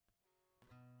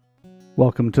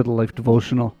Welcome to the Life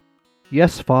Devotional.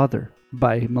 Yes, Father,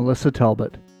 by Melissa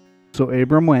Talbot. So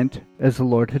Abram went, as the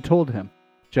Lord had told him.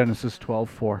 Genesis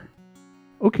 12:4.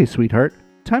 Okay, sweetheart,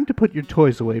 time to put your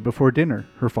toys away before dinner,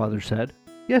 her father said.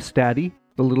 Yes, Daddy,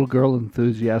 the little girl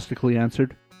enthusiastically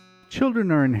answered.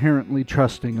 Children are inherently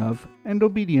trusting of and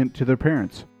obedient to their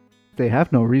parents. They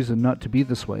have no reason not to be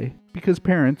this way, because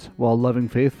parents, while loving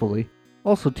faithfully,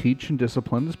 also teach and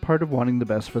discipline as part of wanting the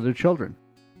best for their children.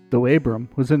 Though Abram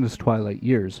was in his twilight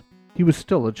years, he was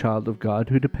still a child of God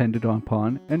who depended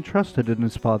upon and trusted in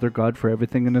his Father God for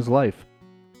everything in his life.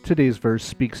 Today's verse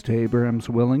speaks to Abram's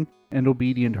willing and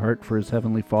obedient heart for his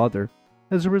heavenly Father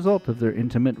as a result of their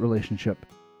intimate relationship.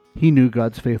 He knew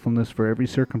God's faithfulness for every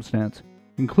circumstance,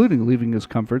 including leaving his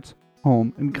comforts,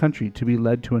 home, and country to be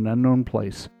led to an unknown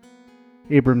place.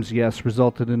 Abram's yes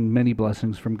resulted in many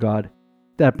blessings from God.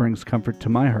 That brings comfort to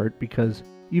my heart because,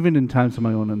 even in times of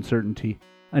my own uncertainty,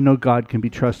 I know God can be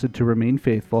trusted to remain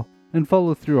faithful and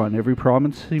follow through on every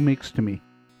promise He makes to me,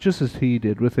 just as He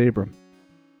did with Abram.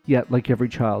 Yet, like every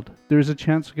child, there is a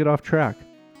chance to get off track,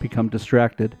 become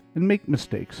distracted, and make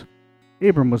mistakes.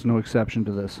 Abram was no exception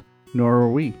to this, nor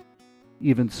are we.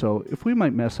 Even so, if we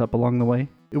might mess up along the way,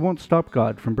 it won't stop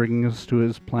God from bringing us to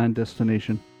His planned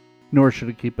destination, nor should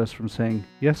it keep us from saying,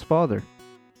 Yes, Father.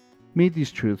 May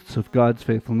these truths of God's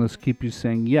faithfulness keep you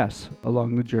saying yes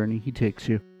along the journey He takes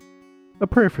you. A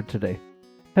prayer for today.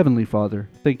 Heavenly Father,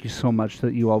 thank you so much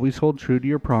that you always hold true to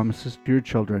your promises to your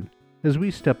children as we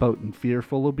step out in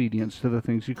fearful obedience to the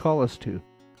things you call us to,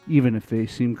 even if they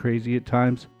seem crazy at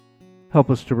times. Help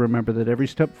us to remember that every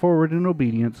step forward in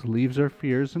obedience leaves our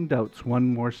fears and doubts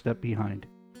one more step behind.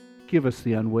 Give us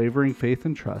the unwavering faith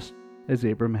and trust, as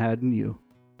Abram had in you,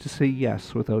 to say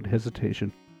yes without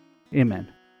hesitation.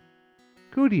 Amen.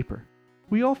 Go deeper.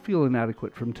 We all feel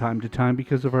inadequate from time to time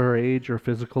because of our age or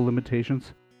physical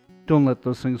limitations. Don't let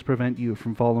those things prevent you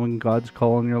from following God's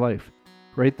call in your life.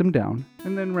 Write them down,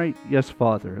 and then write Yes,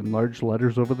 Father in large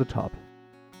letters over the top.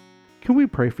 Can we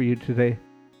pray for you today?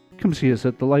 Come see us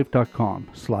at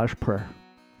thelife.com/prayer.